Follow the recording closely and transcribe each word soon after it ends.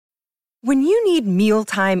When you need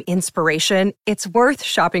mealtime inspiration, it's worth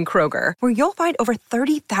shopping Kroger, where you'll find over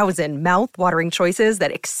 30,000 mouth-watering choices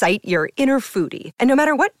that excite your inner foodie. And no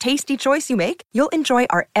matter what tasty choice you make, you'll enjoy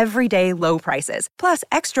our everyday low prices, plus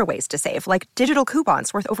extra ways to save, like digital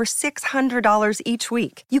coupons worth over $600 each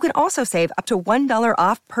week. You can also save up to $1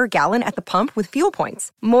 off per gallon at the pump with fuel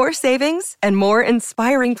points. More savings and more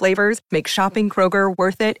inspiring flavors make shopping Kroger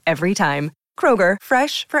worth it every time. Kroger,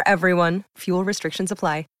 fresh for everyone. Fuel restrictions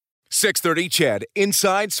apply. 630 CHED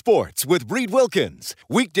Inside Sports with Reed Wilkins.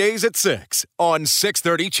 Weekdays at 6 on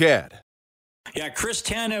 630 CHED. Yeah, Chris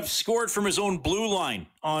Tanev scored from his own blue line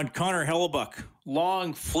on Connor Hellebuyck.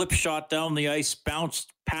 Long flip shot down the ice,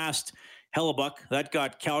 bounced past Hellebuyck. That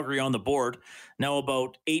got Calgary on the board. Now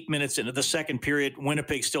about 8 minutes into the second period,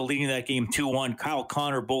 Winnipeg still leading that game 2-1. Kyle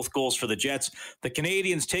Connor, both goals for the Jets. The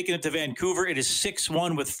Canadians taking it to Vancouver. It is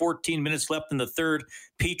 6-1 with 14 minutes left in the third.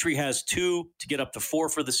 Petrie has 2 to get up to 4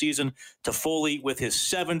 for the season. Toffoli with his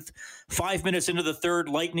 7th. 5 minutes into the third,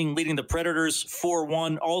 Lightning leading the Predators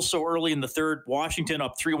 4-1. Also early in the third, Washington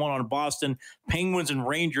up 3-1 on Boston. Penguins and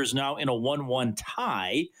Rangers now in a 1-1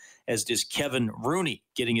 tie, as does Kevin Rooney,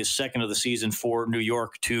 getting his second of the season for New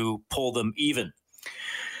York to pull them even.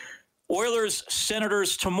 Oilers,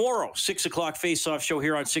 Senators tomorrow, 6 o'clock face-off show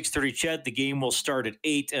here on 630 CHED. The game will start at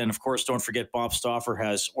 8. And, of course, don't forget Bob Stauffer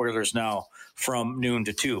has Oilers Now from noon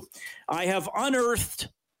to 2. I have unearthed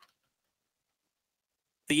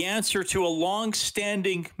the answer to a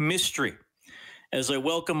long-standing mystery as I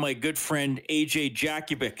welcome my good friend AJ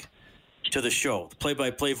Jakubic to the show, the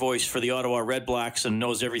play-by-play voice for the Ottawa Redblacks and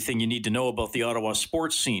knows everything you need to know about the Ottawa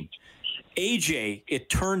sports scene. AJ, it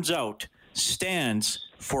turns out, stands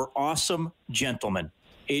for Awesome Gentleman.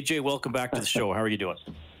 AJ, welcome back to the show. How are you doing?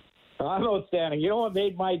 I'm outstanding. You know what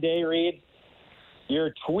made my day, Reed?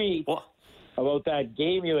 Your tweet about that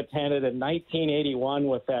game you attended in 1981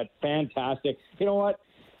 with that fantastic... You know what?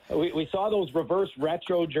 We saw those reverse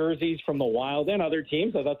retro jerseys from the Wild and other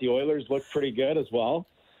teams. I thought the Oilers looked pretty good as well.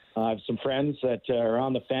 I have some friends that are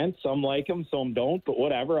on the fence. Some like them, some don't, but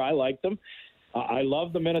whatever. I like them. I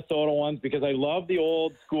love the Minnesota ones because I love the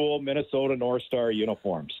old school Minnesota North Star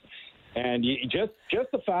uniforms. And just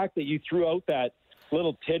the fact that you threw out that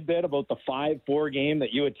little tidbit about the 5-4 game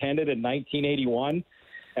that you attended in 1981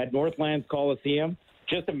 at Northlands Coliseum,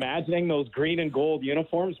 just imagining those green and gold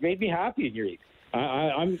uniforms made me happy, Reed.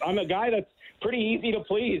 I'm a guy that's pretty easy to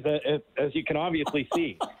please, as you can obviously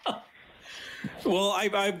see. Well,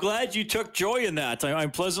 I'm glad you took joy in that.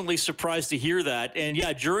 I'm pleasantly surprised to hear that. And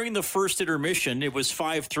yeah, during the first intermission, it was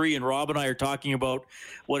 5-3, and Rob and I are talking about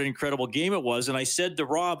what an incredible game it was. And I said to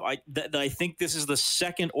Rob, that I think this is the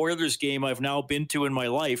second Oilers game I've now been to in my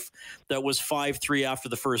life that was 5-3 after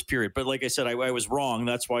the first period. But like I said, I was wrong.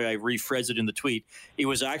 That's why I rephrased it in the tweet. It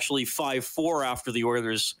was actually 5-4 after the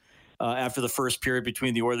Oilers. After the first period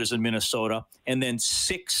between the Oilers and Minnesota, and then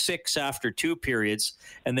 6-6 after 2 periods,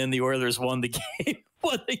 and then the Oilers won the game.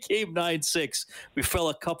 9-6. We fell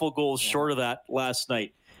a couple goals short of that last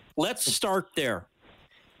night. Let's start there.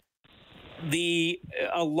 A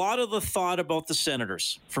lot of the thought about the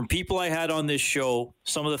Senators, from people I had on this show,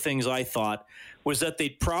 some of the things I thought, was that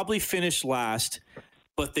they'd probably finish last,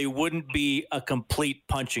 but they wouldn't be a complete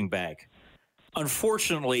punching bag.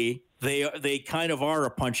 Unfortunately, they kind of are a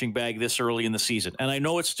punching bag this early in the season. And I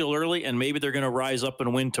know it's still early, and maybe they're going to rise up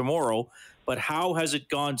and win tomorrow. But how has it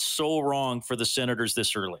gone so wrong for the Senators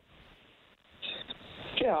this early?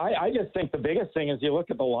 Yeah, I just think the biggest thing is you look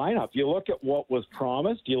at the lineup. You look at what was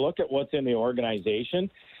promised. You look at what's in the organization.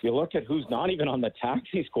 You look at who's not even on the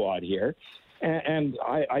taxi squad here. And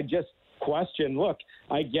I just question, look,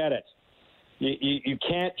 I get it. You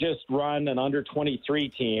can't just run an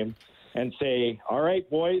under-23 team and say, all right,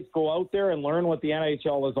 boys, go out there and learn what the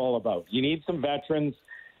NHL is all about. You need some veterans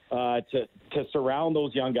to surround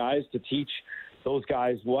those young guys, to teach those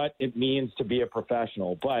guys what it means to be a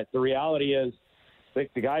professional. But the reality is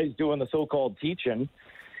the guys doing the so-called teaching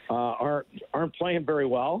aren't playing very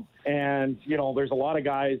well. And, you know, there's a lot of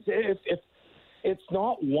guys, if it's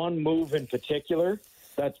not one move in particular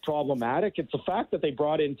that's problematic, it's the fact that they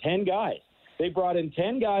brought in 10 guys. They brought in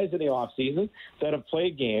 10 guys in the offseason that have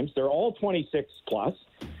played games. They're all 26 plus.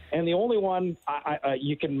 And the only one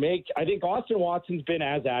you can make, I think Austin Watson's been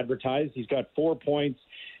as advertised. He's got 4 points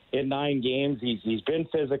in 9 games. He's been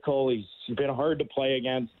physical. He's been hard to play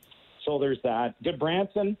against. So there's that.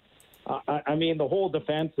 Goodbranson, I mean, the whole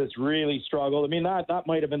defense has really struggled. I mean, that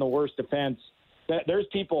might have been the worst defense. There's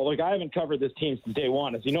people, like, I haven't covered this team since day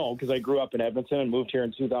one, as you know, because I grew up in Edmonton and moved here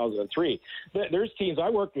in 2003. There's teams, I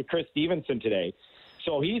worked with Chris Stevenson today,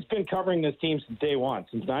 so he's been covering this team since day one,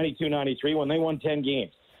 since 92-93 when they won 10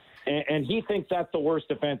 games. And he thinks that's the worst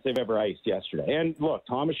defense they've ever iced yesterday. And look,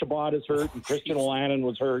 Thomas Chabot is hurt and Christian Olanen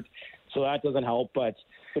was hurt, so that doesn't help. But,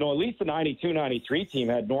 at least the 92-93 team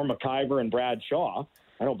had Norm McIver and Brad Shaw.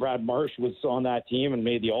 I know Brad Marsh was on that team and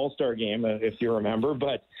made the All-Star game, if you remember.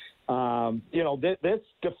 But, this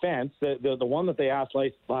defense, the one that they iced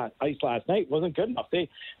last night, wasn't good enough. I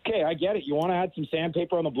get it. You want to add some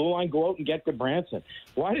sandpaper on the blue line, go out and get Gudbranson.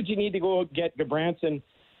 Why did you need to go get Gudbranson,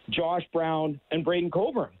 Josh Brown, and Braden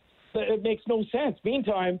Coburn? It makes no sense.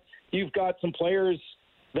 Meantime, you've got some players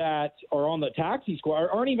that are on the taxi squad,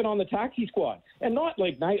 aren't even on the taxi squad. And not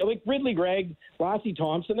like Ridley Gregg, Lassie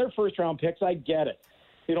Thompson, they're first-round picks. I get it.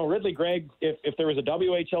 Ridley Gregg, if there was a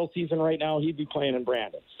WHL season right now, he'd be playing in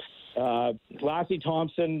Brandon. Lassie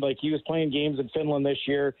Thompson, he was playing games in Finland this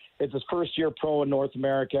year. It's his first year pro in North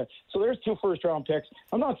America. So there's 2 first-round picks.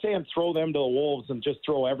 I'm not saying throw them to the Wolves and just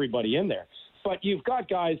throw everybody in there. But you've got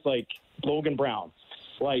guys like Logan Brown,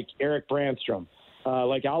 like Eric Brandstrom,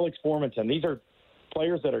 like Alex Formanton. These are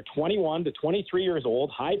players that are 21 to 23 years old,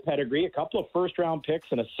 high pedigree, a couple of first-round picks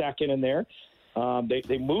and a second in there.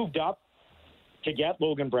 They moved up to get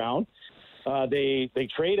Logan Brown. They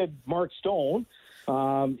traded Mark Stone,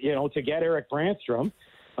 to get Eric Brandstrom.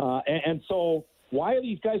 And so why are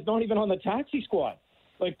these guys not even on the taxi squad?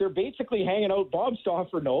 They're basically hanging out. Bob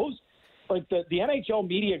Stauffer knows. The NHL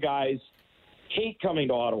media guys hate coming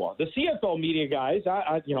to Ottawa. The CFL media guys,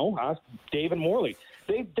 ask David Morley.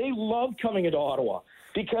 They love coming into Ottawa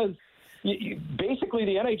because basically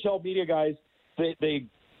the NHL media guys, they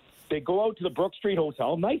go out to the Brook Street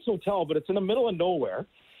Hotel, nice hotel, but it's in the middle of nowhere.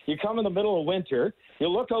 You come in the middle of winter, you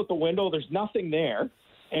look out the window, there's nothing there.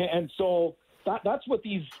 And so that's what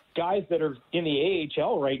these guys that are in the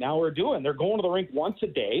AHL right now are doing. They're going to the rink once a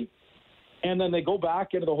day, and then they go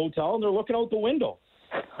back into the hotel and they're looking out the window.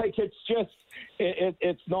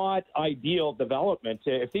 It's not ideal development.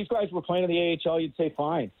 If these guys were playing in the AHL, you'd say,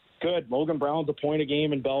 fine, good. Logan Brown's a point a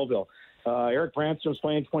game in Belleville. Eric Brandstrom's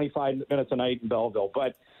playing 25 minutes a night in Belleville.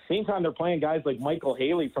 But meantime, they're playing guys like Michael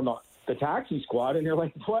Haley from the taxi squad, and you're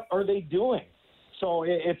like, what are they doing? So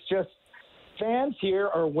it's just fans here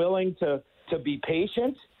are willing to be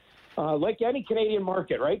patient. Like any Canadian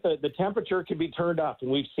market, right? The temperature can be turned up,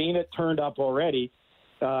 and we've seen it turned up already.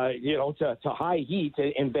 To high heat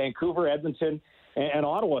in Vancouver, Edmonton, and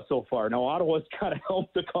Ottawa so far. Now, Ottawa's kind of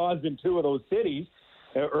helped the cause in 2 of those cities,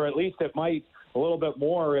 or at least it might a little bit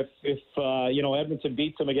more if Edmonton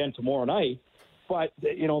beats them again tomorrow night. But,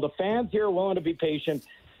 the fans here are willing to be patient,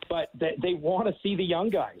 but they want to see the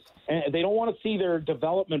young guys. And they don't want to see their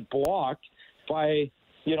development blocked by,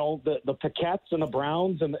 the Paquettes and the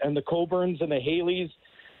Browns and the Coburns and the Haleys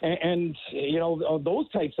and those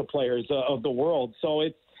types of players of the world. So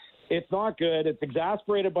it's not good. It's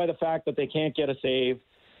exasperated by the fact that they can't get a save.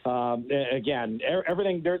 Again,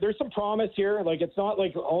 everything there's some promise here. It's not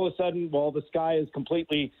like all of a sudden, the sky is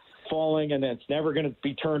completely falling and it's never going to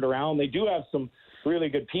be turned around. They do have some really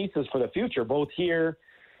good pieces for the future, both here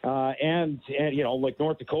and like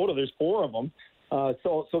North Dakota. There's 4 of them.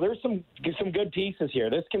 So there's some good pieces here.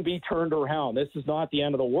 This can be turned around. This is not the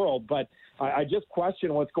end of the world, but I just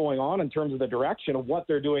question what's going on in terms of the direction of what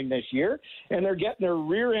they're doing this year, and they're getting their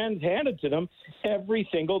rear ends handed to them every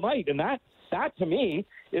single night. And that to me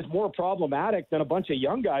is more problematic than a bunch of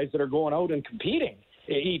young guys that are going out and competing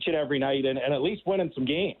each and every night and at least winning some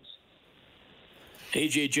games.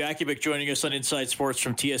 AJ Jakubic joining us on Inside Sports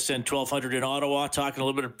from TSN 1200 in Ottawa, talking a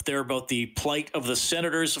little bit there about the plight of the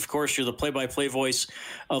Senators. Of course, you're the play-by-play voice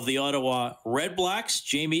of the Ottawa Red Blacks.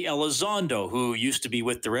 Jamie Elizondo, who used to be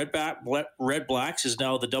with the Red Blacks, is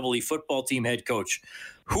now the Double E football team head coach.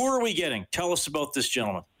 Who are we getting? Tell us about this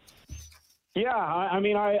gentleman. Yeah,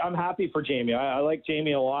 I'm happy for Jamie. I like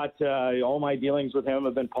Jamie a lot. All my dealings with him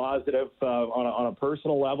have been positive on a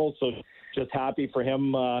personal level, so just happy for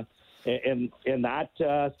him in that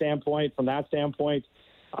standpoint. From that standpoint,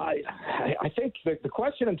 I think the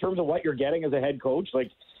question in terms of what you're getting as a head coach,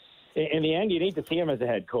 in the end, you need to see him as a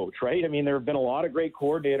head coach, right? There have been a lot of great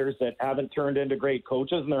coordinators that haven't turned into great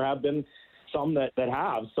coaches, and there have been some that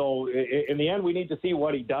have. So in the end, we need to see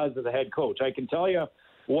what he does as a head coach. I can tell you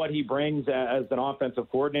what he brings as an offensive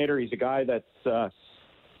coordinator. He's a guy that's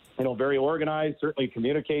very organized, certainly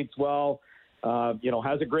communicates well,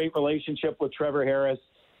 has a great relationship with Trevor Harris.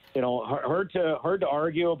 Hard to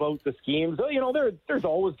argue about the schemes. There's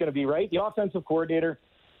always going to be, right? The offensive coordinator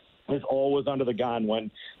is always under the gun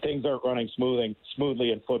when things aren't running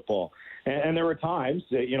smoothly in football. And there were times,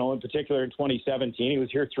 in particular in 2017, he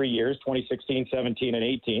was here 3 years, 2016, 17, and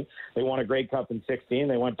 18. They won a Grey Cup in 16.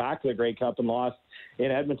 They went back to the Grey Cup and lost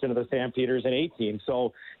in Edmonton to the Stampeders in 18.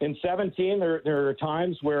 So in 17, there are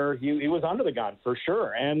times where he was under the gun for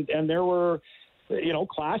sure. And there were,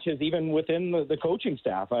 clashes even within the coaching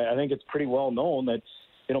staff. I think it's pretty well known that,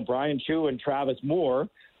 Brian Chew and Travis Moore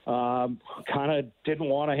kind of didn't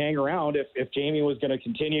want to hang around if Jamie was going to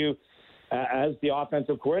continue as the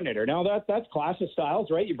offensive coordinator. Now that's clash of styles,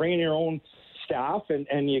 right? You bring in your own staff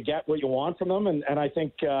and you get what you want from them. And I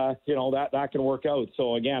think, that can work out.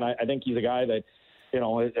 So again, I think he's a guy that,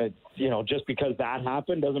 just because that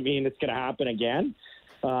happened doesn't mean it's going to happen again.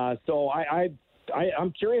 So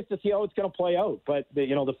I'm curious to see how it's going to play out, but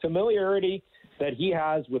the familiarity that he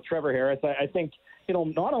has with Trevor Harris, I think,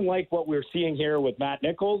 not unlike what we're seeing here with Matt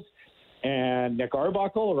Nichols and Nick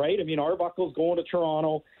Arbuckle, right? I mean, Arbuckle's going to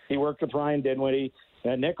Toronto. He worked with Ryan Dinwiddie.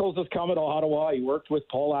 Nichols is coming to Ottawa. He worked with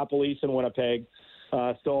Paul LaPolice in Winnipeg.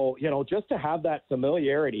 So, just to have that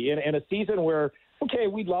familiarity in a season where, okay,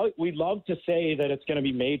 we'd love to say that it's going to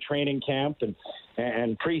be May training camp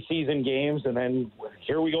and preseason games, and then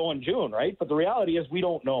here we go in June, right? But the reality is we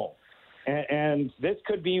don't know. And this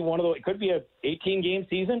could be it could be a 18-game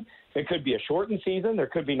season. It could be a shortened season. There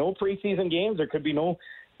could be no preseason games. There could be no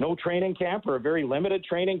training camp or a very limited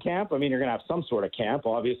training camp. I mean, you're going to have some sort of camp,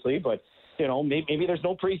 obviously, but, maybe there's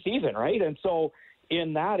no preseason, right? And so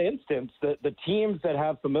in that instance, the teams that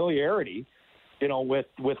have familiarity,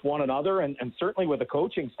 with one another and certainly with the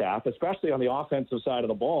coaching staff, especially on the offensive side of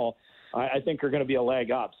the ball, I think are going to be a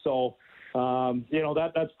leg up. So,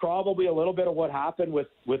 that's probably a little bit of what happened with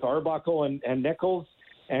Arbuckle and Nichols.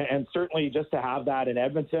 And certainly just to have that in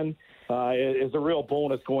Edmonton is a real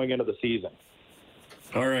bonus going into the season.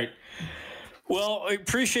 All right. Well, I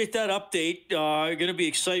appreciate that update. Going to be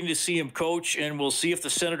exciting to see him coach, and we'll see if the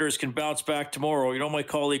Senators can bounce back tomorrow. My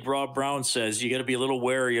colleague Rob Brown says you got to be a little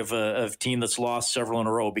wary of a team that's lost several in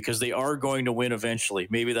a row because they are going to win eventually.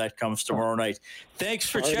 Maybe that comes tomorrow night. Thanks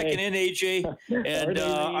for checking in, AJ. And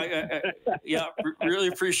really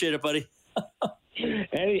appreciate it, buddy.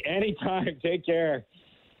 Anytime. Take care.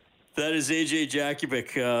 That is AJ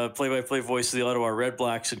Jakubic, play-by-play voice of the Ottawa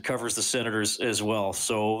Redblacks, and covers the Senators as well.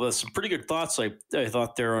 So some pretty good thoughts I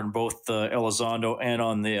thought there on both Elizondo and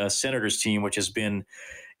on the Senators team, which has been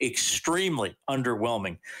extremely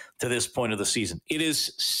underwhelming to this point of the season. It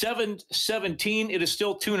is 7-17. It is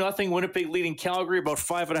still 2-0. Winnipeg leading Calgary. About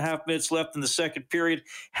 5.5 minutes left in the second period.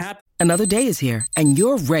 Another day is here, and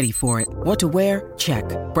you're ready for it. What to wear? Check.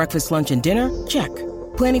 Breakfast, lunch, and dinner? Check.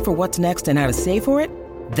 Planning for what's next and how to save for it?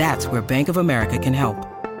 That's where Bank of America can help.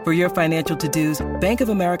 For your financial to-dos, Bank of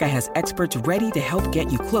America has experts ready to help get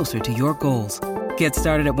you closer to your goals. Get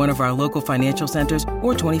started at one of our local financial centers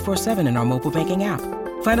or 24/7 in our mobile banking app.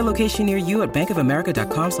 Find a location near you at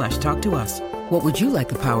bankofamerica.com/talktous. What would you like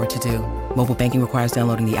the power to do? Mobile banking requires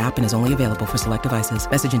downloading the app and is only available for select devices.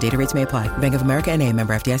 Message and data rates may apply. Bank of America NA,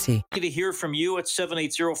 member FDIC. To hear from you at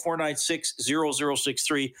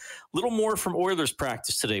 780-496-0063. A little more from Oilers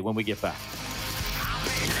practice today when we get back.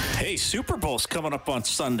 Hey, Super Bowl's coming up on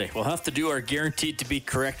Sunday. We'll have to do our guaranteed to be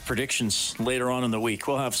correct predictions later on in the week.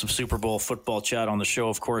 We'll have some Super Bowl football chat on the show,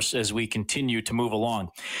 of course, as we continue to move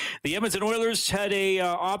along. The Edmonton Oilers had a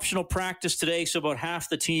optional practice today, so about half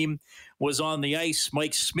the team was on the ice.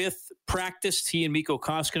 Mike Smith practiced. He and Mikko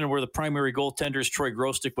Koskinen were the primary goaltenders. Troy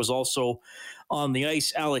Grosek was also on the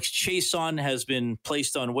ice. Alex Chiasson has been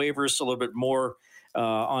placed on waivers, a little bit more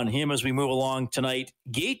on him as we move along tonight.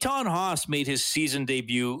 Gaetan Haas made his season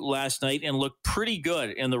debut last night and looked pretty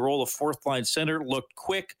good in the role of fourth line center. Looked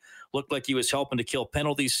quick, looked like he was helping to kill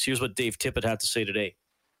penalties. Here's what Dave Tippett had to say today.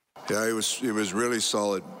 Yeah, he was really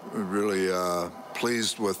solid. Really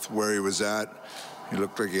pleased with where he was at. He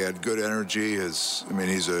looked like he had good energy. He's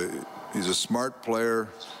a smart player,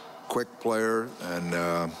 quick player,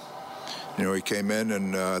 and he came in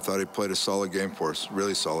and I thought he played a solid game for us.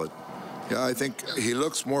 Really solid. Yeah, I think he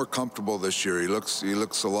looks more comfortable this year. He looks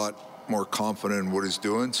a lot more confident in what he's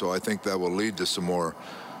doing, so I think that will lead to some more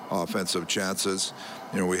offensive chances.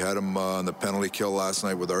 We had him on the penalty kill last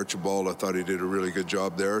night with Archibald. I thought he did a really good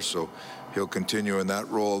job there, so he'll continue in that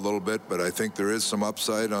role a little bit, but I think there is some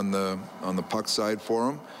upside on the puck side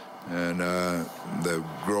for him, and the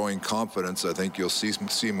growing confidence, I think you'll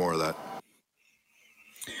see more of that.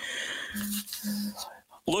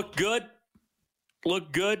 Look good.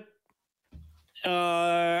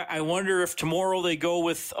 I wonder if tomorrow they go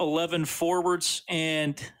with 11 forwards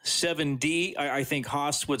and 7D. I think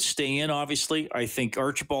Haas would stay in, obviously. I think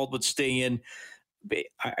Archibald would stay in.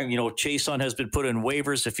 Chason has been put in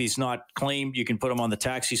waivers. If he's not claimed, you can put him on the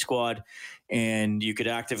taxi squad, and you could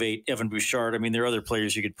activate Evan Bouchard. I mean, there are other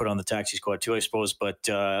players you could put on the taxi squad too, I suppose, but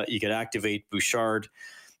you could activate Bouchard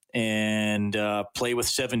and play with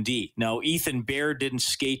 7D. Now, Ethan Bear didn't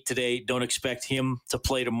skate today. Don't expect him to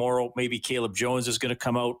play tomorrow. Maybe Caleb Jones is going to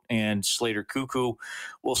come out, and Slater Cuckoo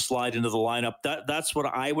will slide into the lineup. That's what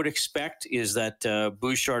I would expect, is that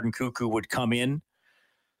Bouchard and Cuckoo would come in,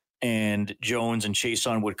 and Jones and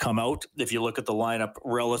Chason would come out if you look at the lineup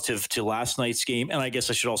relative to last night's game. And I guess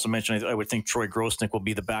I should also mention, I would think Troy Grosnick will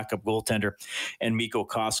be the backup goaltender, and Mikko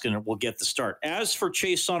Koskinen will get the start. As for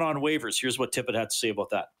Chason on waivers, here's what Tippett had to say about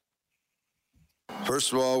that.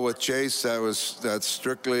 First of all, with Chase, that's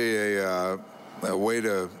strictly a way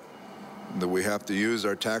that we have to use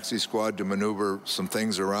our taxi squad to maneuver some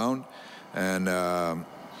things around. And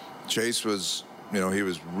Chase was, he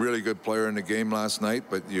was a really good player in the game last night,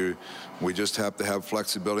 but we just have to have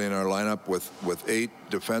flexibility in our lineup with 8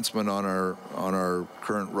 defensemen on our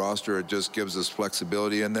current roster. It just gives us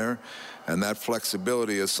flexibility in there, and that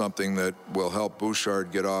flexibility is something that will help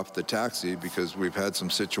Bouchard get off the taxi, because we've had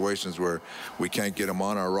some situations where we can't get him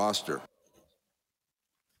on our roster.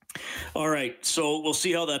 All right, so we'll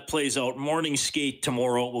see how that plays out. Morning skate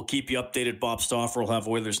tomorrow. We'll keep you updated. Bob Stauffer will have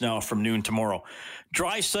Oilers Now from noon tomorrow.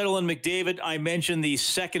 Draisaitl and McDavid, I mentioned the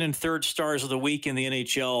second and third stars of the week in the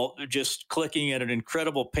NHL, just clicking at an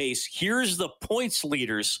incredible pace. Here's the points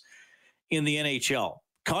leaders in the NHL.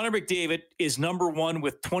 Connor McDavid is number 1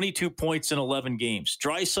 with 22 points in 11 games.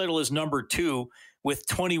 Draisaitl is number 2 with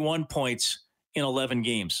 21 points in 11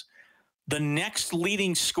 games. The next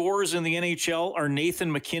leading scorers in the NHL are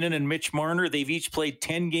Nathan McKinnon and Mitch Marner. They've each played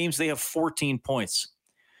 10 games. They have 14 points.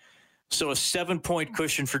 So a 7-point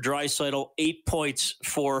cushion for Draisaitl, 8 points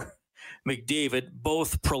for McDavid,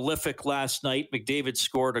 both prolific last night. McDavid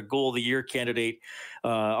scored a goal of the year candidate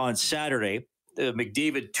on Saturday.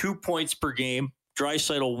 McDavid 2 points per game,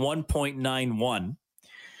 Draisaitl 1.91.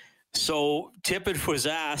 So Tippett was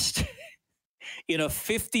asked, in a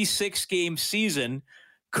 56-game season,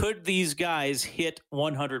 could these guys hit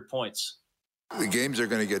 100 points? The games are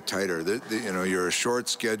going to get tighter. You're a short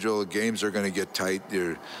schedule. Games are going to get tight.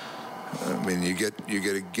 You get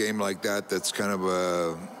a game like that that's kind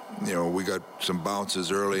of we got some bounces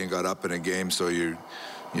early and got up in a game, so you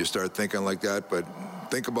start thinking like that. But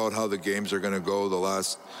think about how the games are going to go. The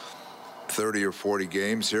last 30 or 40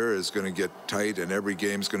 games here is going to get tight, and every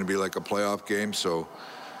game is going to be like a playoff game. So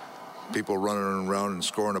people running around and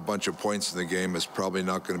scoring a bunch of points in the game is probably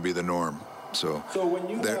not going to be the norm. So when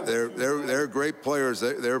you they're great players.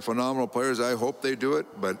 They're phenomenal players. I hope they do it,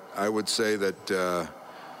 but I would say that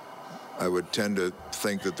I would tend to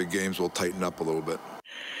think that the games will tighten up a little bit.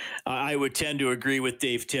 I would tend to agree with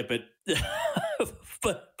Dave Tippett.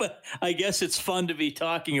 But I guess it's fun to be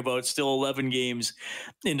talking about still 11 games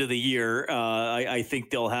into the year. I think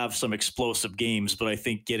they'll have some explosive games, but I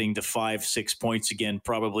think getting to 5-6 points again,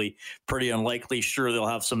 probably pretty unlikely. Sure, they'll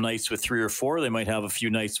have some nights with 3 or 4. They might have a few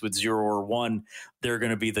nights with 0 or 1. They're going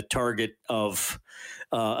to be the target of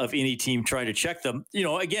any team trying to check them.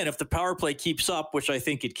 Again, if the power play keeps up, which I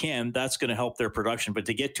think it can, that's going to help their production. But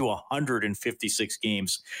to get to 156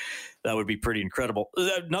 games, that would be pretty incredible.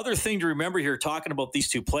 Another thing to remember here, talking about these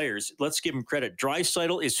two players, let's give them credit.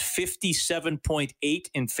 Draisaitl is 57.8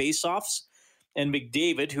 in faceoffs, and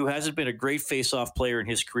McDavid, who hasn't been a great faceoff player in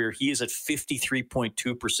his career, he is at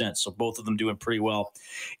 53.2%. So both of them doing pretty well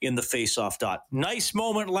in the faceoff dot. Nice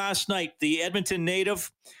moment last night. The Edmonton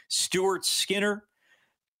native, Stuart Skinner,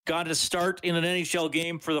 got a start in an NHL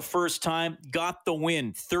game for the first time, got the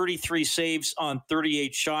win, 33 saves on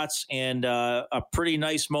 38 shots, and a pretty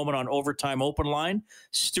nice moment on Overtime Open Line.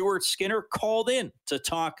 Stuart Skinner called in to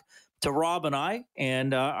talk to Rob and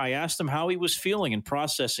I asked him how he was feeling and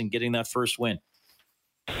processing getting that first win.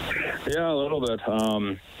 Yeah, a little bit.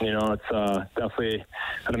 It's definitely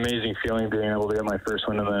an amazing feeling being able to get my first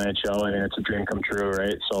win in the NHL. I mean, it's a dream come true,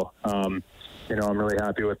 right? So, I'm really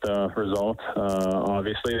happy with the result,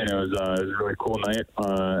 obviously. And it was a really cool night,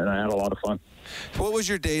 and I had a lot of fun. What was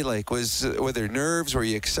your day like? Were there nerves? Were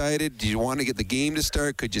you excited? Did you want to get the game to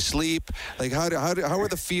start? Could you sleep? Like, how were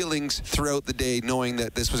the feelings throughout the day knowing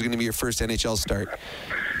that this was going to be your first NHL start?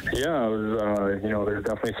 Yeah, it was, there's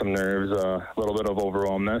definitely some nerves, a little bit of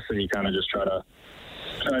overwhelmness, and you kind of just try to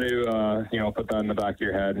put that in the back of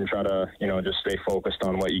your head and try to, just stay focused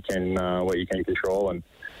on what you can control, and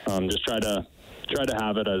just try to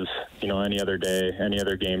have it as, any other day, any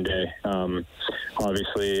other game day.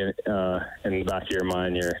 Obviously, in the back of your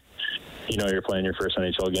mind, you're playing your first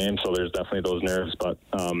NHL game, so there's definitely those nerves. But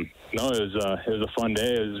no, it was a fun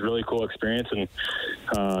day. It was a really cool experience, and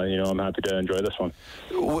I'm happy to enjoy this one.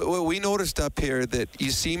 We noticed up here that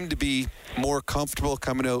you seem to be more comfortable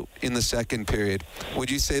coming out in the second period. Would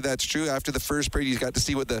you say that's true? After the first period, you got to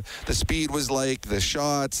see what the speed was like, the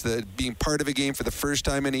shots, the being part of a game for the first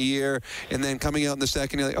time in a year, and then coming out in the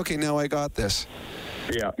second, you're like, okay, now I got this.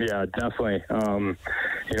 Yeah, definitely. In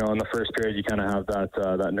the first period, you kind of have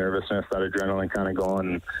that nervousness, that adrenaline kind of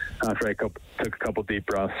going. And after I took a couple deep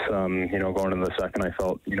breaths, going into the second, I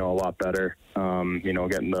felt, a lot better.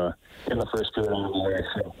 Getting the first period out of the way.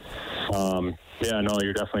 So,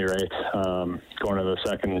 you're definitely right. Going to the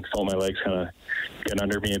second, felt my legs kind of get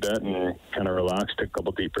under me a bit and kind of relaxed, took a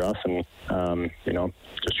couple deep breaths, and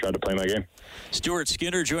just tried to play my game. Stuart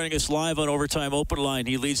Skinner joining us live on Overtime Open Line.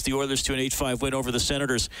 He leads the Oilers to an 8-5 win over the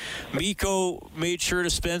Senators. Mikko made sure to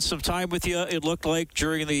spend some time with you, it looked like,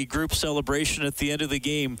 during the group celebration at the end of the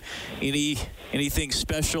game. Anything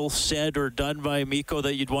special said or done by Mikko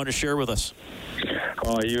that you'd want to share with us?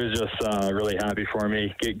 Oh, he was just really happy for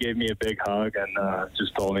me. Gave me a big hug and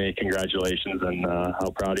just told me congratulations and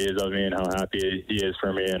how proud he is of me and how happy he is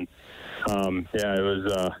for me. And it was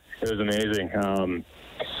amazing.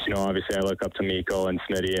 Obviously I look up to Mikko and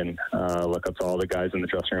Smitty and look up to all the guys in the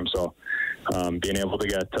dressing room. So being able to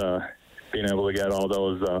get all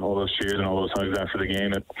those cheers and all those hugs after the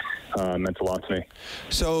game, it meant a lot to me.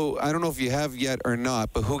 So I don't know if you have yet or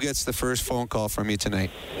not, but who gets the first phone call from you tonight?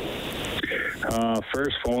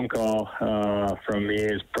 First phone call from me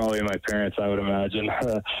is probably my parents, I would imagine.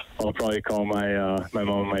 I'll probably call my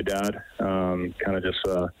mom and my dad, kind of just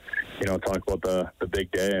talk about the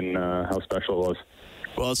big day and how special it was.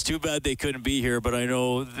 Well, it's too bad they couldn't be here, but I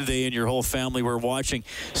know they and your whole family were watching.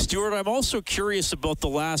 Stuart, I'm also curious about the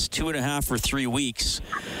last 2.5 or 3 weeks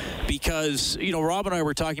because, Rob and I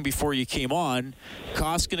were talking before you came on.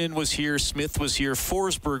 Koskinen was here, Smith was here,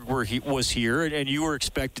 Forsberg was here, and you were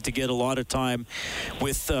expected to get a lot of time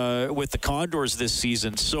with the Condors this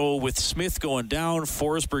season. So with Smith going down,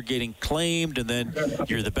 Forsberg getting claimed, and then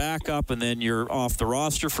you're the backup, and then you're off the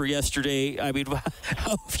roster for yesterday. I mean,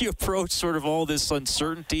 how have you approached sort of all this uncertainty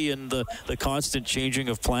and the constant changing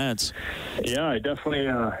of plans? Yeah, I definitely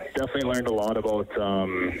learned a lot about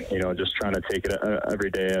just trying to take it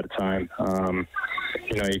every day at a time.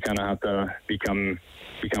 You kind of have to become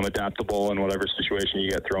adaptable in whatever situation you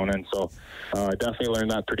get thrown in. So I definitely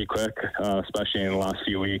learned that pretty quick, especially in the last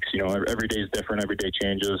few weeks. Every day is different, every day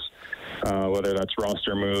changes, whether that's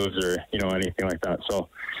roster moves or anything like that. So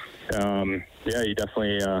you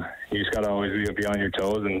definitely you just got to always be on your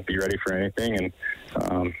toes and be ready for anything. And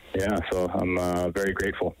so I'm very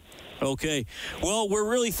grateful. Okay. Well, we're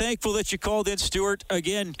really thankful that you called in, Stuart.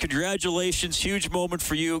 Again, congratulations. Huge moment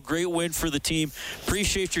for you. Great win for the team.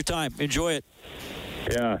 Appreciate your time. Enjoy it.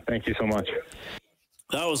 Yeah, thank you so much.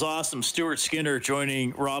 That was awesome. Stuart Skinner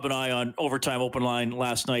joining Rob and I on Overtime Open Line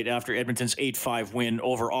last night after Edmonton's 8-5 win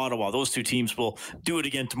over Ottawa. Those two teams will do it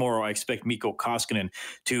again tomorrow. I expect Mikko Koskinen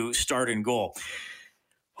to start in goal.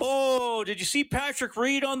 Oh, did you see Patrick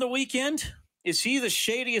Reed on the weekend? Is he the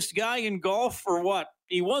shadiest guy in golf or what?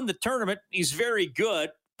 He won the tournament. He's very good,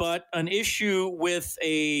 but an issue with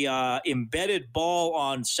a embedded ball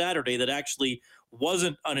on Saturday that actually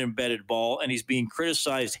wasn't an embedded ball, and he's being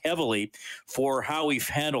criticized heavily for how he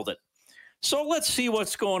handled it. So let's see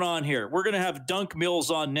what's going on here. We're going to have Dunk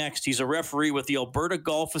Mills on next. He's a referee with the Alberta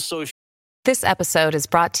Golf Association. This episode is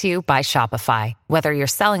brought to you by Shopify. Whether you're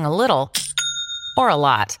selling a little or a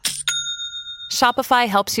lot, Shopify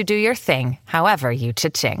helps you do your thing, however you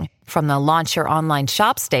cha-ching. From the launch your online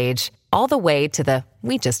shop stage, all the way to the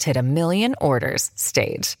we just hit 1 million orders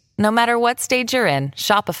stage. No matter what stage you're in,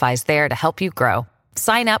 Shopify's there to help you grow.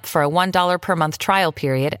 Sign up for a $1 per month trial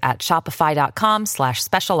period at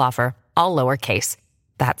shopify.com/special offer, all lowercase.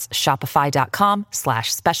 That's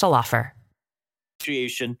shopify.com/special offer.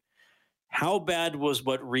 How bad was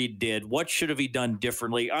what Reed did? What should have he done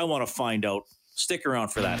differently? I want to find out. Stick around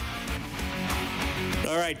for that.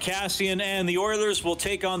 All right, Cassian and the Oilers will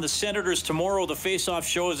take on the Senators tomorrow. The face-off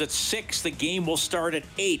show is at 6. The game will start at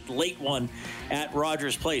 8, late one at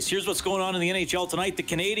Rogers Place. Here's what's going on in the NHL tonight. The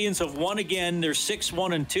Canadiens have won again. They're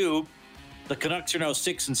 6-1-2. The Canucks are now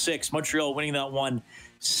 6-6. Montreal winning that one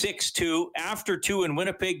 6-2. After 2 in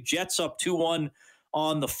Winnipeg, Jets up 2-1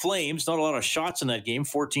 on the Flames. Not a lot of shots in that game.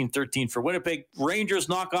 14-13 for Winnipeg. Rangers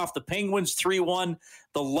knock off the Penguins 3-1.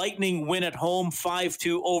 The Lightning win at home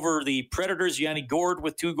 5-2 over the Predators. Yanni Gourde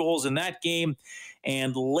with 2 goals in that game.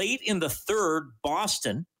 And late in the third,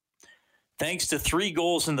 Boston, thanks to 3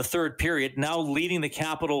 goals in the third period, now leading the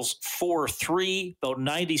Capitals 4-3. About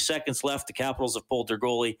 90 seconds left. The Capitals have pulled their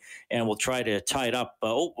goalie and will try to tie it up.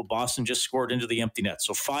 Boston just scored into the empty net.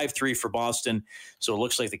 So 5-3 for Boston. So it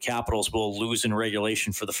looks like the Capitals will lose in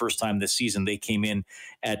regulation for the first time this season. They came in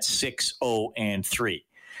at 6-0-3.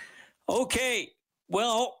 Okay,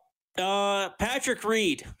 well, Patrick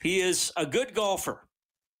Reed, he is a good golfer.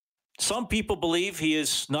 Some people believe he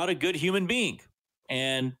is not a good human being.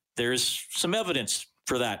 And there's some evidence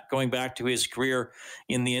for that, going back to his career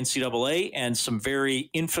in the NCAA and some very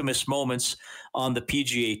infamous moments on the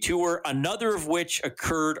PGA Tour, another of which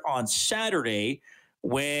occurred on Saturday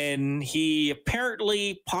when he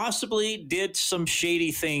apparently possibly did some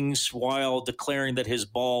shady things while declaring that his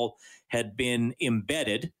ball had been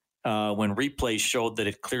embedded when replays showed that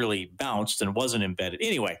it clearly bounced and wasn't embedded.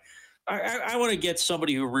 Anyway, I want to get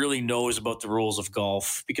somebody who really knows about the rules of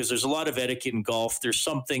golf, because there's a lot of etiquette in golf. There's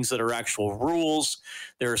some things that are actual rules.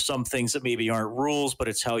 There are some things that maybe aren't rules, but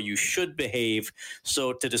it's how you should behave.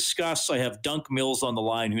 So to discuss, I have Dunk Mills on the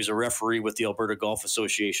line, who's a referee with the Alberta Golf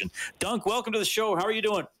Association. Dunk, welcome to the show. How are you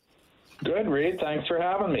doing? Good, Reed. Thanks for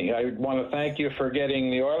having me. I want to thank you for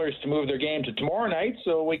getting the Oilers to move their game to tomorrow night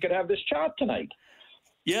so we could have this chat tonight.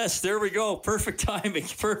 Yes, there we go. Perfect timing.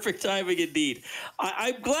 Perfect timing indeed.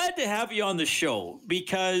 I'm glad to have you on the show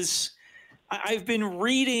because I've been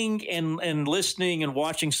reading and listening and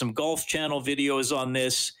watching some Golf Channel videos on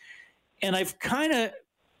this, and I've kind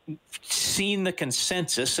of seen the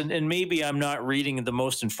consensus, and maybe I'm not reading the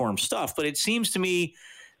most informed stuff, but it seems to me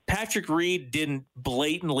Patrick Reed didn't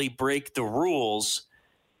blatantly break the rules,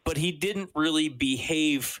 but he didn't really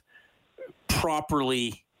behave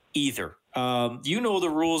properly either. You know the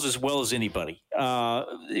rules as well as anybody.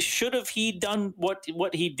 Should have he done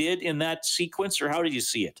what he did in that sequence, or how did you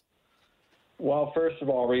see it? Well, first of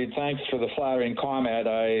all, Reed, thanks for the flattering comment.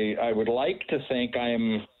 I would like to think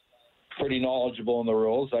I'm pretty knowledgeable in the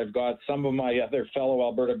rules. I've got some of my other fellow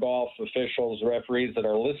Alberta golf officials, referees that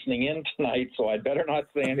are listening in tonight, so I'd better not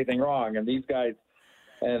say anything wrong. And these guys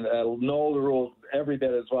know the rules every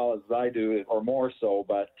bit as well as I do, or more so.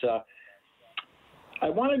 But I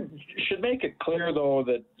should make it clear, though,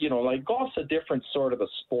 that, like golf's a different sort of a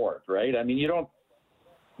sport, right? I mean, you don't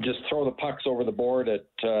just throw the pucks over the board at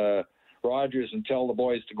Rogers and tell the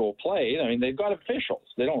boys to go play. I mean, they've got officials.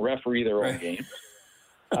 They don't referee their own game.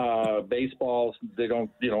 Baseballs, they don't,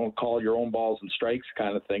 call your own balls and strikes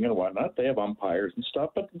kind of thing and whatnot. They have umpires and stuff.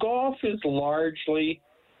 But golf is largely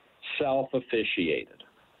self-officiated.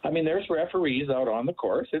 I mean, there's referees out on the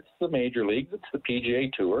course. It's the major leagues. It's the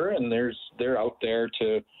PGA Tour, and they're out there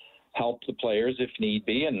to help the players if need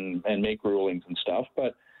be and make rulings and stuff.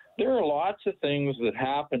 But there are lots of things that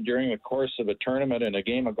happen during the course of a tournament and a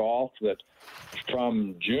game of golf, that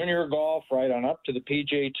from junior golf right on up to the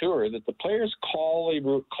PGA Tour, that the players call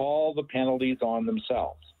the penalties on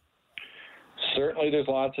themselves. Certainly there's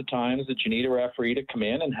lots of times that you need a referee to come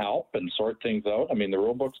in and help and sort things out. I mean, the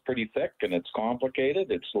rule book's pretty thick and it's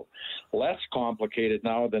complicated. It's less complicated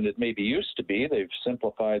now than it maybe used to be. They've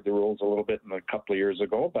simplified the rules a little bit a couple of years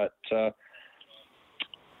ago, but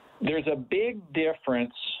there's a big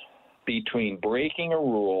difference between breaking a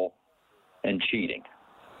rule and cheating.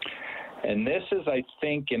 And this is, I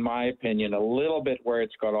think, in my opinion, a little bit where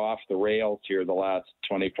it's got off the rails here the last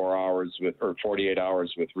 24 hours or 48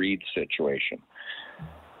 hours with Reed's situation.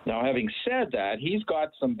 Now, having said that, he's got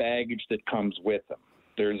some baggage that comes with him.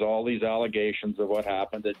 There's all these allegations of what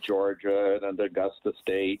happened at Georgia and Augusta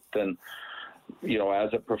State and, as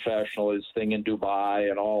a professional, his thing in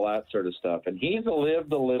Dubai and all that sort of stuff. And he's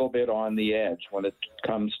lived a little bit on the edge when it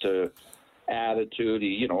comes to attitude,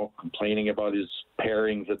 complaining about his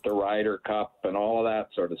pairings at the Ryder Cup and all of that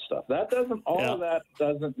sort of stuff. Of that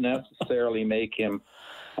doesn't necessarily make him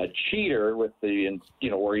a cheater with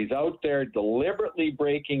where he's out there deliberately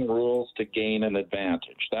breaking rules to gain an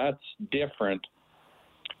advantage. That's different.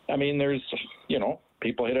 I mean, there's,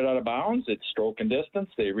 people hit it out of bounds. It's stroke and distance.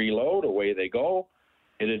 They reload, away they go.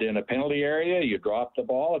 Hit it in a penalty area, you drop the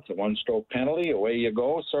ball. It's a one-stroke penalty, away you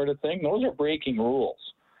go sort of thing. Those are breaking rules.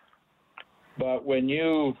 But when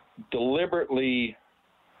you deliberately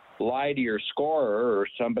lie to your scorer or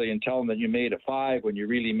somebody and tell them that you made a 5 when you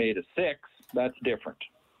really made a 6, that's different.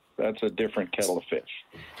 That's a different kettle of fish.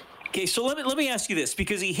 Okay, so let me ask you this,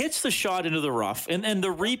 because he hits the shot into the rough, and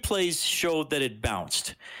the replays showed that it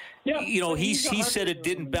bounced. Yeah, he said it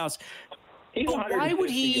didn't bounce. He's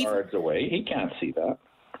 150 yards away. He can't see that.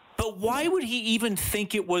 But why would he even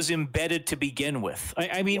think it was embedded to begin with?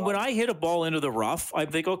 I mean, when I hit a ball into the rough, I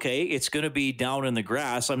think, okay, it's going to be down in the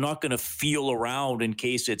grass. I'm not going to feel around in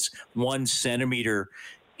case it's 1 centimeter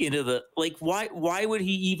into the, why would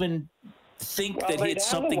he even think that it's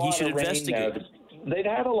something he should investigate? They'd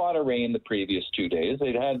had a lot of rain the previous 2 days.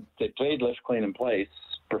 They played lift, clean, and place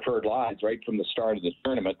preferred lives right from the start of the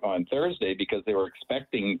tournament on Thursday because they were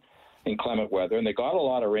expecting inclement weather, and they got a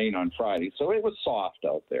lot of rain on Friday, so it was soft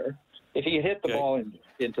out there. If he had hit the ball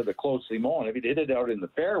into the closely mown, if he hit it out in the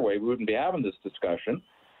fairway, we wouldn't be having this discussion,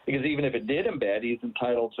 because even if it did embed, he's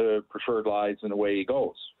entitled to preferred lives and away he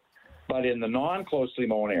goes. But in the non-closely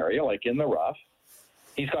mown area, like in the rough,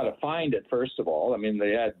 he's got to find it, first of all. I mean,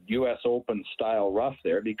 they had U.S. Open-style rough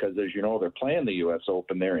there because, as you know, they're playing the U.S.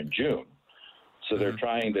 Open there in June. So they're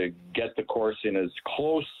trying to get the course in as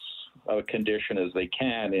close a condition as they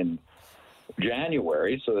can in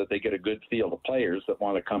January so that they get a good field of players that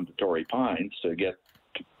want to come to Torrey Pines to get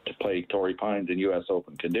to play Torrey Pines in U.S.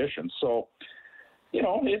 Open conditions. So, you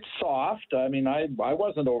know, it's soft. I mean, I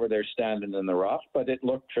wasn't over there standing in the rough, but it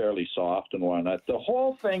looked fairly soft and whatnot. The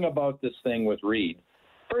whole thing about this thing with Reed,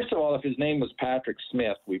 first of all, if his name was Patrick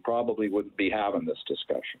Smith, we probably wouldn't be having this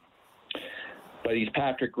discussion. But he's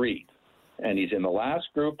Patrick Reed, and he's in the last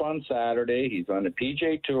group on Saturday. He's on a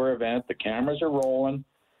PGA Tour event. The cameras are rolling.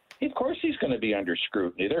 Of course he's going to be under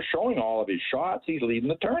scrutiny. They're showing all of his shots. He's leading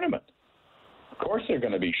the tournament. Of course they're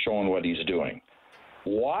going to be showing what he's doing.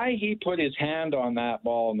 Why he put his hand on that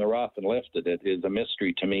ball in the rough and lifted it is a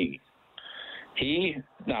mystery to me.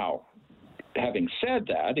 Now, having said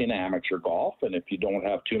that, in amateur golf, and if you don't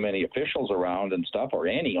have too many officials around and stuff, or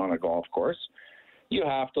any on a golf course, you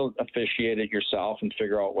have to officiate it yourself and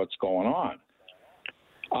figure out what's going on.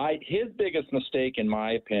 His biggest mistake, in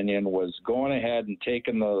my opinion, was going ahead and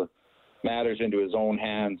taking the matters into his own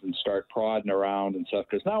hands and start prodding around and stuff,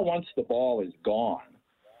 because now once the ball is gone,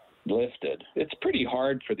 lifted, it's pretty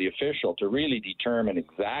hard for the official to really determine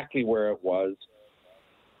exactly where it was,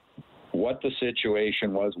 what the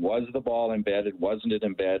situation was the ball embedded, wasn't it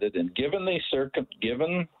embedded, and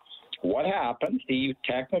given what happened, he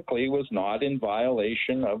technically was not in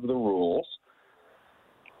violation of the rules.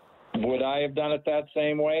 Would I have done it that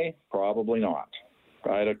same way? Probably not.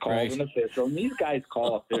 I'd have called an official. And these guys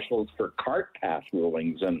call officials for cart pass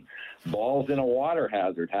rulings and balls in a water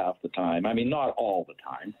hazard half the time. I mean, not all the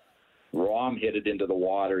time. Rahm hit it into the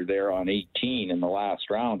water there on 18 in the last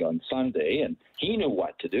round on Sunday, and he knew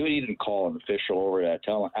what to do. He didn't call an official over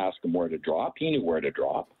to ask him where to drop. He knew where to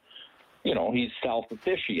drop. You know, he's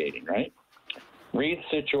self-officiating, right? Reed's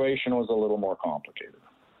situation was a little more complicated.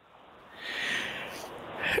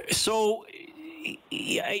 So,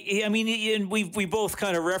 I mean, and we both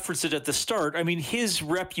kind of referenced it at the start. I mean, his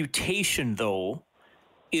reputation, though,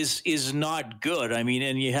 is not good. I mean,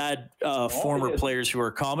 and you had former players who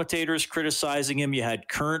are commentators criticizing him. You had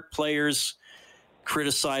current players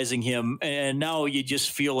criticizing him. And now you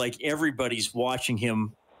just feel like everybody's watching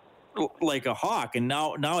him like a hawk. And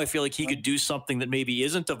now I feel like he could do something that maybe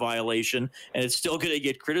isn't a violation, and it's still going to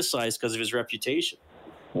get criticized because of his reputation.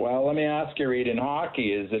 Well, let me ask you, Reed, in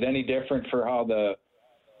hockey, is it any different for how the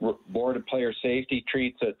Board of Player Safety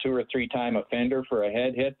treats a 2 or 3 time offender for a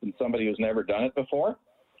head hit than somebody who's never done it before?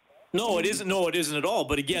 No, it isn't. No, it isn't at all.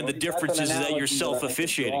 But again, the difference is that you're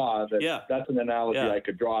self-officiating. That's an analogy I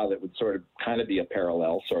could draw that would sort of kind of be a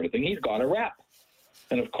parallel sort of thing. He's got a rep.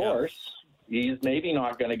 And of course, he's maybe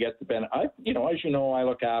not going to get the benefit. As you know, I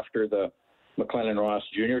look after the McLennan Ross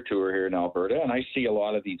Jr. Tour here in Alberta, and I see a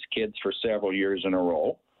lot of these kids for several years in a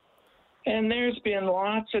row. And there's been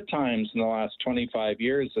lots of times in the last 25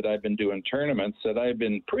 years that I've been doing tournaments that I've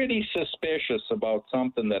been pretty suspicious about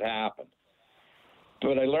something that happened.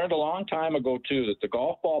 But I learned a long time ago, too, that the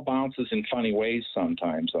golf ball bounces in funny ways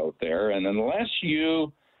sometimes out there. And unless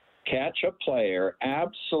you catch a player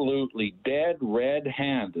absolutely dead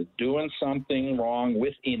red-handed doing something wrong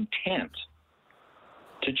with intent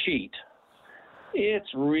to cheat, it's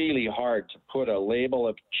really hard to put a label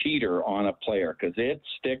of cheater on a player because it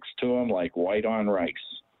sticks to him like white on rice.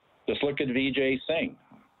 Just look at Vijay Singh.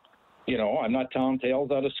 You know, I'm not telling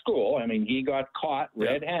tales out of school. I mean, he got caught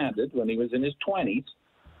red-handed when he was in his 20s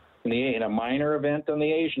in a minor event on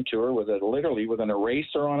the Asian Tour literally with an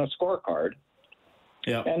eraser on a scorecard.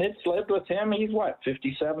 Yeah. And it's lived with him. He's,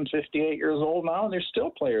 57, 58 years old now, and there's still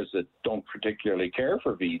players that don't particularly care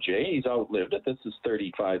for Vijay. He's outlived it. This is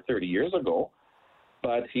 35, 30 years ago.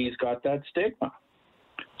 But he's got that stigma.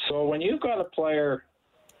 So when you've got a player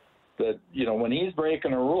that, when he's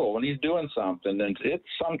breaking a rule, when he's doing something, and it's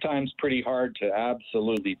sometimes pretty hard to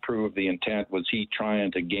absolutely prove the intent. Was he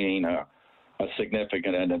trying to gain a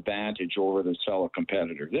significant advantage over his fellow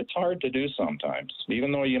competitors? It's hard to do sometimes,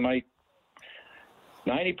 even though you might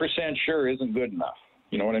 90% sure isn't good enough.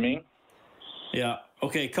 You know what I mean? Yeah.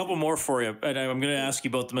 Okay, a couple more for you. And I'm going to ask you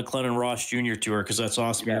about the McLennan Ross Jr. Tour because that's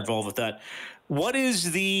awesome. You're involved with that. What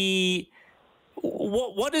is the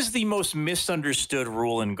What is the most misunderstood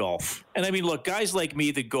rule in golf? And I mean, look, guys like me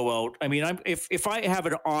that go out, I mean, if I have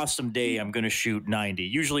an awesome day, I'm going to shoot 90.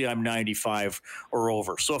 Usually I'm 95 or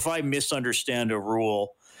over. So if I misunderstand a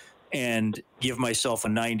rule and give myself a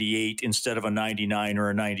 98 instead of a 99 or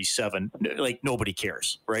a 97, like nobody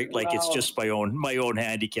cares, right? Like it's just my own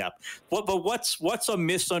handicap. But what's a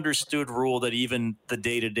misunderstood rule that even the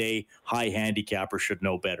day-to-day high handicapper should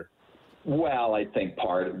know better? Well, I think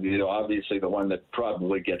part of, obviously the one that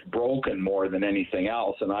probably gets broken more than anything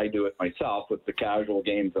else, and I do it myself with the casual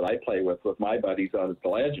games that I play with my buddies out at the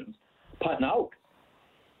Legends, putting out.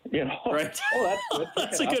 Right. Oh, that's good.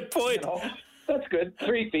 That's a good point. That's good.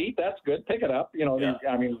 3 feet, that's good. Pick it up. Yeah.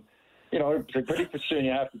 I memean, pretty soon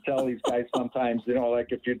you have to tell these guys sometimes,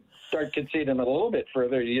 like if you start conceding a little bit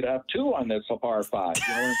further, you'd have 2 on this par 5. You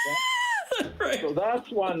know what I'm saying? Right. So that's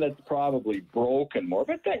one that's probably broken more.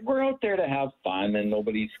 But we're out there to have fun, and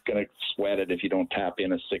nobody's going to sweat it if you don't tap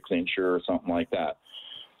in a 6-incher or something like that.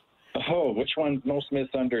 Oh, which one's most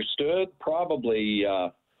misunderstood? Probably,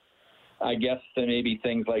 I guess, maybe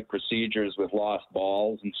things like procedures with lost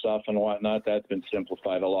balls and stuff and whatnot. That's been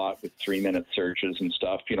simplified a lot with 3-minute searches and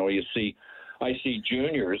stuff. I see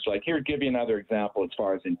juniors, like, here, give you another example as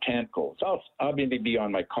far as intent goes. I'll maybe be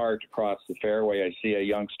on my cart across the fairway. I see a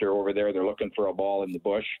youngster over there. They're looking for a ball in the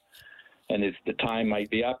bush, and the time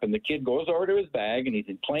might be up. And the kid goes over to his bag, and he's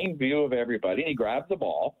in plain view of everybody, and he grabs the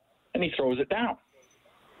ball, and he throws it down.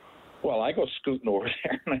 Well, I go scooting over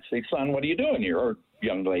there, and I say, son, what are you doing here? Or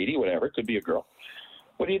young lady, whatever. It could be a girl.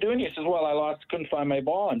 What are you doing? He says, well, couldn't find my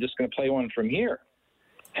ball. I'm just going to play one from here.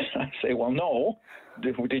 And I say, well, no.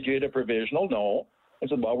 Did you hit a provisional? No. I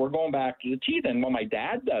said, well, we're going back to the tee then. Well, my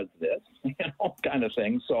dad does this, kind of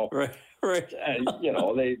thing. So, right.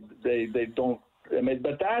 They don't. I mean,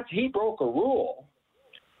 but he broke a rule,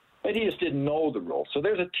 but he just didn't know the rule. So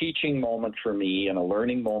there's a teaching moment for me and a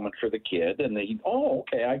learning moment for the kid. And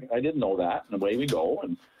okay, I didn't know that. And away we go,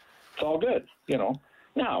 and it's all good,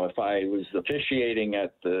 Now, if I was officiating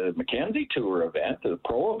at the Mackenzie Tour event, the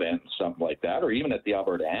pro event, something like that, or even at the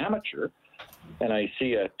Alberta Amateur, and I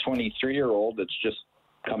see a 23-year-old that's just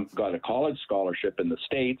got a college scholarship in the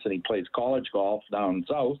States, and he plays college golf down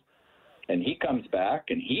south, and he comes back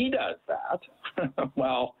and he does that,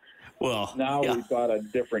 well, now we've got a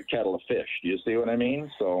different kettle of fish. Do you see what I mean?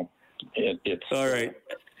 So it's all right.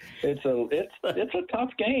 It's a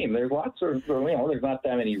tough game. There's lots of there's not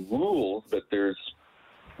that many rules, but there's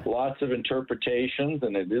lots of interpretations,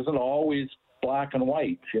 and it isn't always black and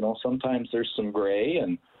white. Sometimes there's some gray,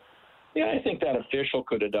 and I think that official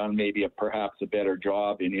could have done maybe perhaps a better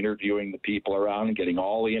job in interviewing the people around and getting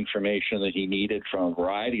all the information that he needed from a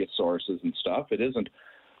variety of sources and stuff. It isn't,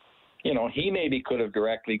 he maybe could have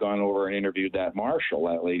directly gone over and interviewed that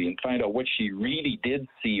lady, and find out what she really did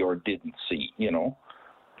see or didn't see,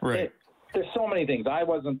 Right. There's so many things. I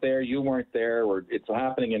wasn't there, you weren't there, or it's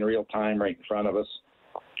happening in real time right in front of us.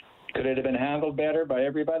 Could it have been handled better by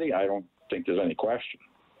everybody? I don't think there's any question.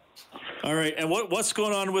 All right, and what's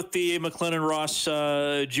going on with the McLennan Ross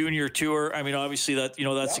Junior Tour? I mean, obviously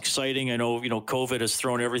that's exciting. I know COVID has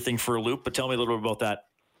thrown everything for a loop, but tell me a little bit about that.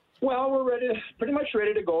 Well, we're pretty much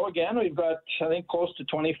ready to go again. We've got, I think, close to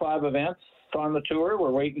 25 events on the tour.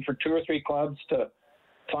 We're waiting for 2 or 3 clubs to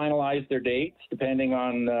finalize their dates, depending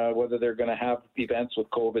on whether they're going to have events with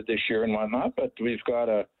COVID this year and whatnot. But we've got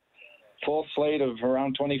a full slate of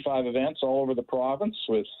around 25 events all over the province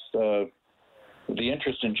with the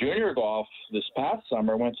interest in junior golf this past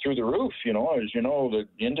summer went through the roof. As you know,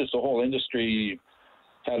 the whole industry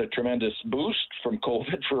had a tremendous boost from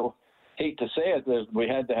COVID. Hate to say it, we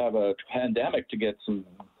had to have a pandemic to get some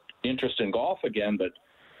interest in golf again, but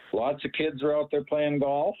lots of kids are out there playing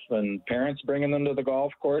golf, and parents bringing them to the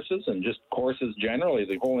golf courses, and just courses generally.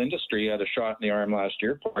 The whole industry had a shot in the arm last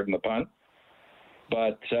year, pardon the pun.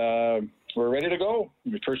 But we're ready to go.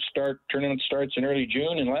 The first tournament starts in early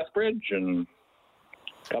June in Lethbridge, and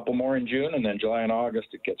a couple more in June, and then July and August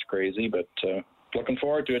it gets crazy. But looking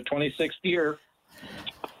forward to it. 26th year.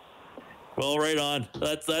 Well, right on.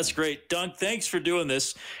 That's great. Dunk, thanks for doing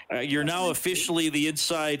this. You're now officially the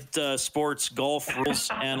Inside Sports Golf Rules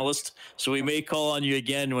Analyst, so we may call on you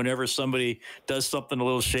again whenever somebody does something a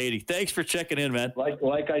little shady. Thanks for checking in, man. Like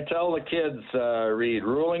I tell the kids, Reed,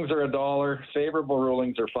 rulings are $1, favorable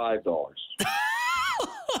rulings are $5.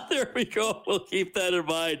 There we go. We'll keep that in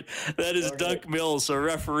mind. That is okay. Dunk Mills, a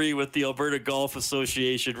referee with the Alberta Golf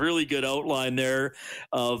Association. Really good outline there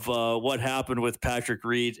of what happened with Patrick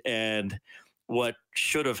Reed and what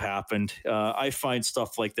should have happened. I find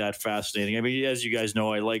stuff like that fascinating. I mean, as you guys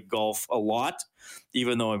know, I like golf a lot,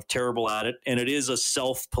 even though I'm terrible at it. And it is a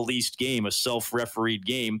self-policed game, a self-refereed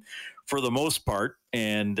game for the most part.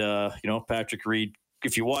 And, Patrick Reed,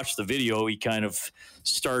 if you watch the video, he kind of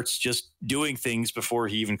starts just doing things before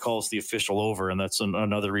he even calls the official over. And that's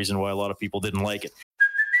another reason why a lot of people didn't like it.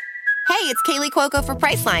 Hey, it's Kaylee Cuoco for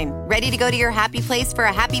Priceline. Ready to go to your happy place for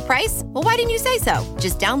a happy price? Well, why didn't you say so?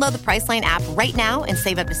 Just download the Priceline app right now and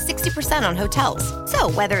save up to 60% on hotels. So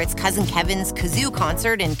whether it's Cousin Kevin's Kazoo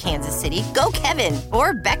Concert in Kansas City, go Kevin,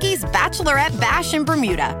 or Becky's Bachelorette Bash in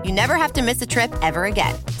Bermuda, you never have to miss a trip ever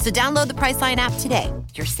again. So download the Priceline app today.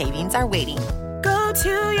 Your savings are waiting. Go to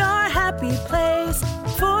your happy place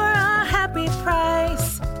for a happy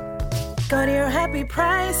price. Go to your happy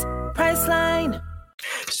price, Priceline.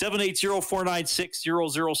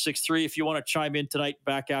 780-496-0063 if you want to chime in tonight.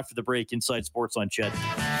 Back after the break, Inside Sports on Ched.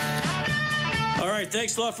 All right,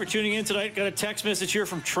 thanks a lot for tuning in tonight. Got a text message here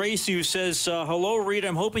from Tracy who says, hello, Reed.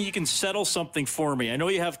 I'm hoping you can settle something for me. I know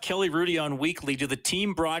you have Kelly Rudy on weekly. Do the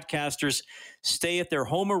team broadcasters stay at their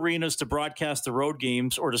home arenas to broadcast the road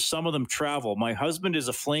games, or do some of them travel? My husband is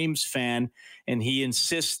a Flames fan, and he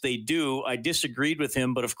insists they do. I disagreed with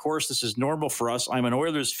him, but of course this is normal for us. I'm an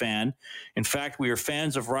Oilers fan. In fact, we are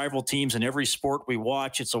fans of rival teams in every sport we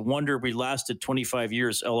watch. It's a wonder we lasted 25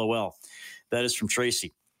 years, LOL. That is from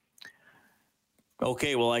Tracy.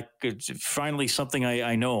 Okay, well, I could finally something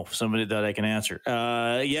I know, somebody that I can answer.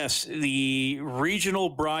 Yes, the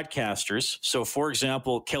regional broadcasters. So, for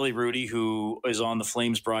example, Kelly Rudy, who is on the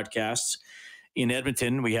Flames broadcasts in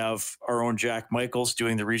Edmonton, we have our own Jack Michaels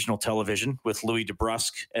doing the regional television with Louis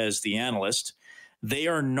DeBrusque as the analyst. They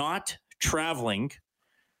are not traveling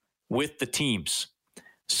with the teams.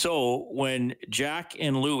 So when Jack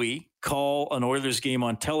and Louis call an Oilers game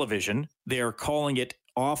on television, they are calling it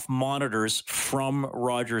off monitors from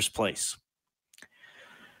Rogers Place.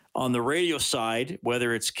 On the radio side,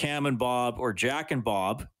 whether it's Cam and Bob or Jack and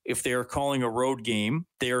Bob, if they're calling a road game,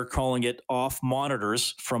 they are calling it off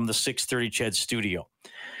monitors from the 630 Ched studio.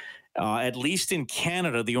 At least in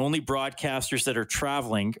Canada, the only broadcasters that are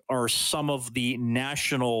traveling are some of the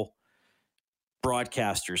national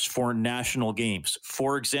broadcasters for national games.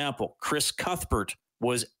 For example, Chris Cuthbert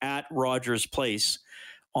was at Rogers Place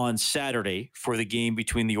on Saturday for the game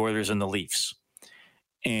between the Oilers and the Leafs.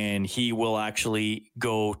 And he will actually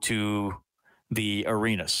go to the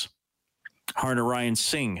arenas. Harner Ryan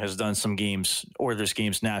Singh has done some games, Oilers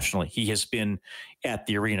games nationally. He has been at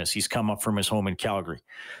the arenas. He's come up from his home in Calgary.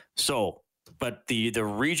 So, but the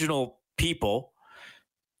regional people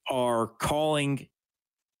are calling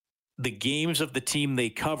the games of the team they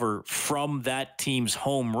cover from that team's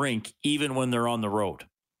home rink, even when they're on the road.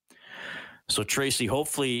 So, Tracy,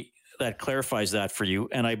 hopefully that clarifies that for you.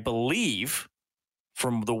 And I believe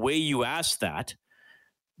from the way you asked that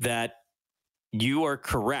you are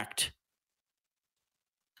correct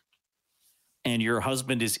and your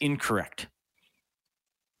husband is incorrect,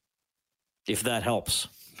 if that helps.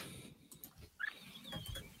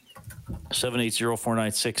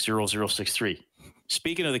 780-496-0063.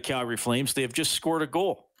 Speaking of the Calgary Flames, they have just scored a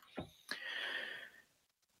goal.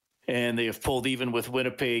 And they have pulled even with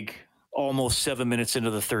Winnipeg almost 7 minutes into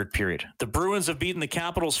the third period. The Bruins have beaten the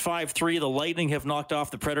Capitals 5-3. The Lightning have knocked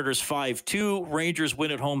off the Predators 5-2. Rangers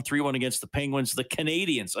win at home 3-1 against the Penguins. The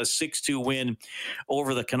Canadians, a 6-2 win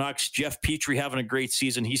over the Canucks. Jeff Petrie having a great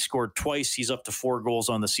season. He scored twice. He's up to 4 goals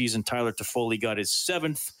on the season. Tyler Toffoli got his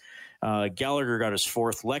 7th. Gallagher got his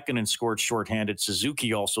 4th. Lehkonen scored shorthanded.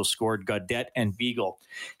 Suzuki also scored. Gaudette and Beagle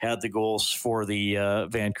had the goals for the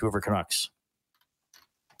Vancouver Canucks.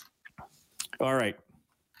 All right.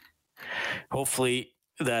 Hopefully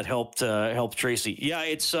that helped Tracy. Yeah,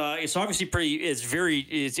 it's obviously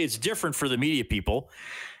it's different for the media people.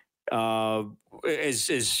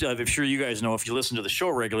 As I'm sure you guys know, if you listen to the show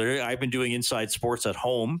regularly, I've been doing Inside Sports at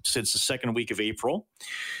home since the second week of April.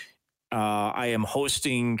 I am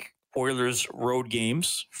hosting Oilers road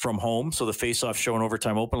games from home. So the Face-Off Show and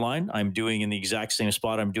Overtime Open Line, I'm doing in the exact same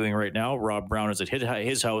spot I'm doing right now. Rob Brown is at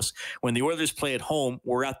his house. When the Oilers play at home,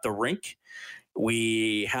 we're at the rink.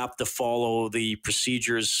 We have to follow the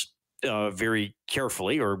procedures very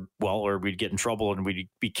carefully, or we'd get in trouble and we'd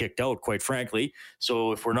be kicked out, quite frankly.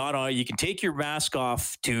 So if we're not on, you can take your mask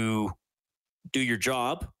off to do your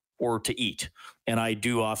job or to eat. And I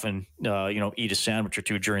do often, eat a sandwich or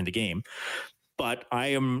two during the game. But I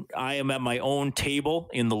am at my own table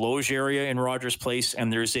in the loge area in Rogers Place, and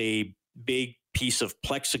there's a big piece of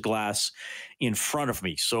plexiglass in front of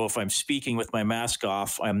me. So if I'm speaking with my mask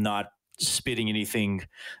off, I'm not spitting anything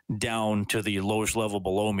down to the loge level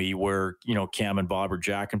below me where, Cam and Bob or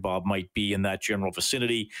Jack and Bob might be in that general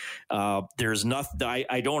vicinity. There's nothing,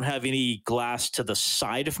 I don't have any glass to the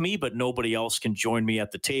side of me, but nobody else can join me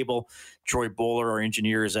at the table. Troy Bowler, our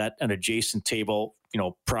engineer, is at an adjacent table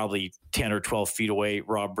probably 10 or 12 feet away.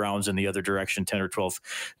 Rob Brown's in the other direction, 10 or 12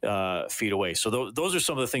 feet away. So those are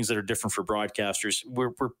some of the things that are different for broadcasters.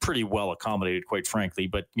 We're pretty well accommodated, quite frankly,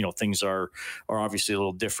 but things are obviously a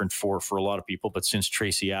little different for a lot of people. But since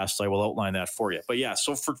Tracy asked, I will outline that for you. But yeah,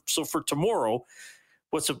 so for tomorrow,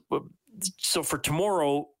 what are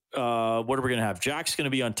we going to have? Jack's going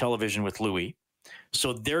to be on television with Louis.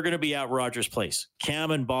 So they're going to be at Rogers Place.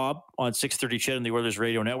 Cam and Bob on 630 CHED and the Oilers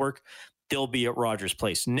Radio Network, they'll be at Rogers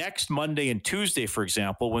Place. Next Monday and Tuesday, for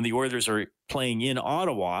example, when the Oilers are playing in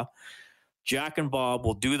Ottawa, Jack and Bob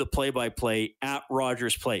will do the play-by-play at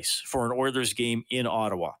Rogers Place for an Oilers game in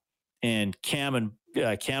Ottawa. And Cam and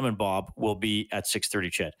Bob will be at 630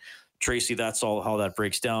 CHED. Tracy, that's all how that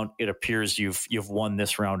breaks down. It appears you've won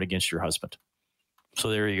this round against your husband. So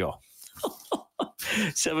there you go.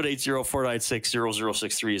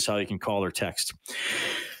 780-496-0063 is how you can call or text.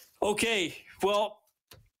 Okay, well,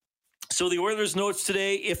 so the Oilers notes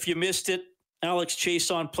today, if you missed it, Alex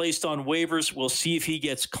Chiasson placed on waivers. We'll see if he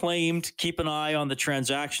gets claimed. Keep an eye on the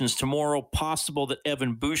transactions tomorrow. Possible that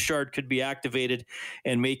Evan Bouchard could be activated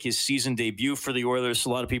and make his season debut for the Oilers. A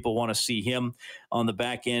lot of people want to see him on the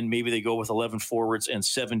back end. Maybe they go with 11 forwards and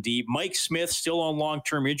 7D. Mike Smith still on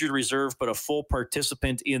long-term injured reserve, but a full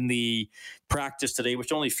participant in the practice today,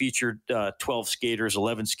 which only featured 12 skaters,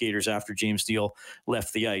 11 skaters after James Deal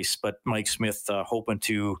left the ice. But Mike Smith hoping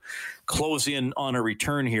to close in on a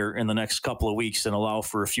return here in the next couple of weeks and allow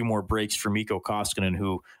for a few more breaks for Mikko Koskinen,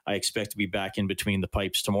 who I expect to be back in between the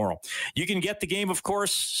pipes tomorrow. You can get the game, of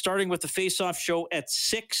course, starting with the face-off show at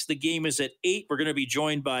 6. The game is at 8. We're going to be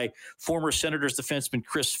joined by former Senators defenseman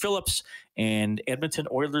Chris Phillips and Edmonton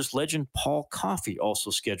Oilers legend Paul Coffey, also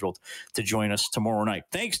scheduled to join us tomorrow night.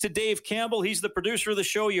 Thanks to Dave Campbell. He's the producer of the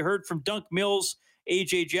show. You heard from Dunk Mills,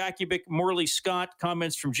 AJ Jakubic, Morley Scott,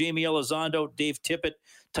 comments from Jamie Elizondo, Dave Tippett,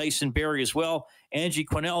 Tyson Berry as well. Angie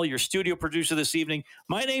Quinnell, your studio producer this evening.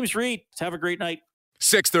 My name's Reed. Have a great night.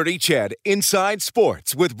 630 CHED Inside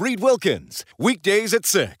Sports with Reed Wilkins. Weekdays at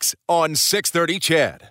 6 on 630 CHED.